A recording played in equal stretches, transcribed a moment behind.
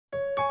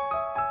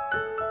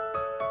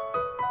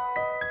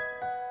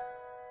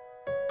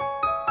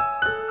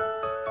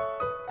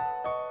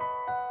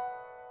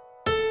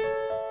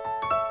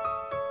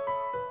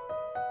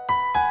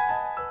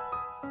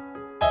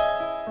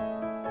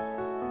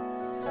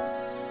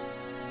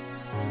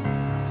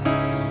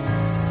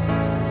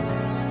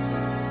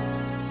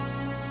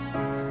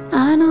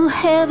know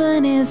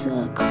heaven is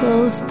a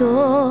closed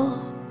door.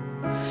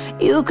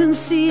 You can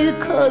see it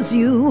 'cause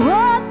you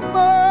want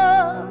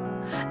more.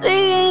 The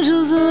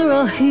angels are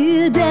all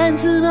here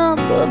dancing on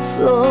the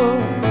floor.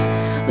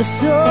 My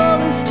soul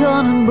is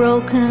torn and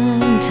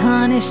broken,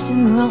 tarnished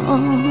and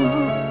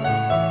wrong.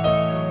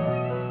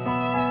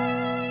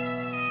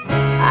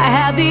 I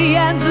had the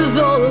answers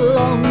all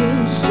along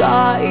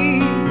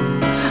inside,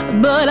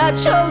 but I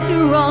chose to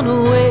run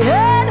away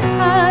and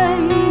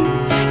hide.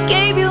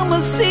 Gave you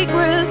my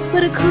secrets,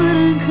 but I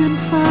couldn't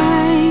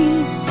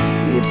confide.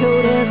 You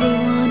told every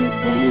one of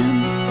them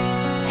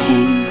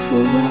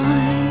painful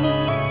lies.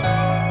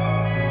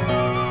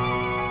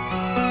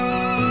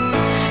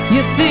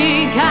 You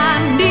think I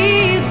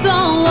need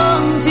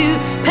someone to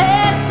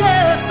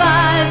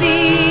pacify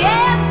the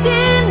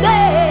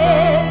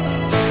emptiness,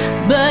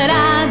 but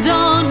I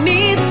don't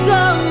need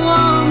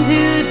someone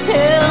to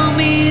tell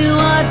me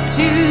what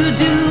to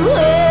do.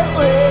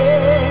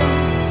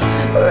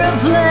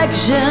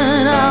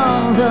 Reflection of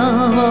the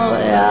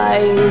boy I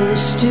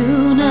used to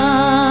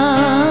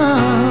know.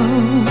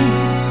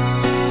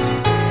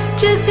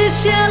 Just a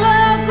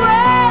shallow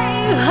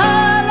grave,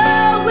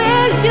 hollow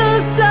is your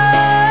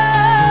soul.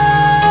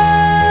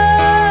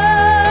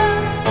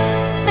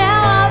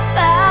 Now I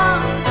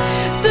found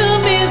the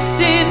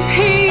missing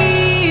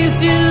piece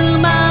to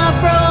my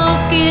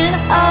broken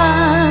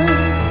heart.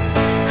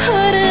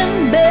 Putting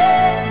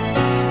back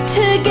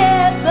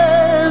together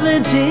the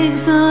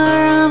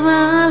jigsaw of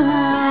my life.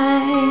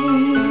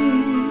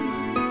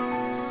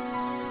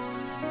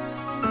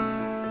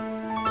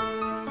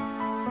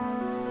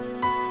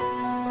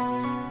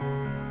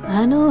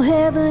 I know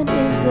heaven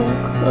is a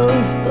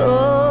closed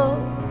door,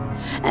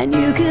 and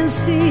you can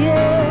see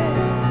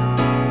it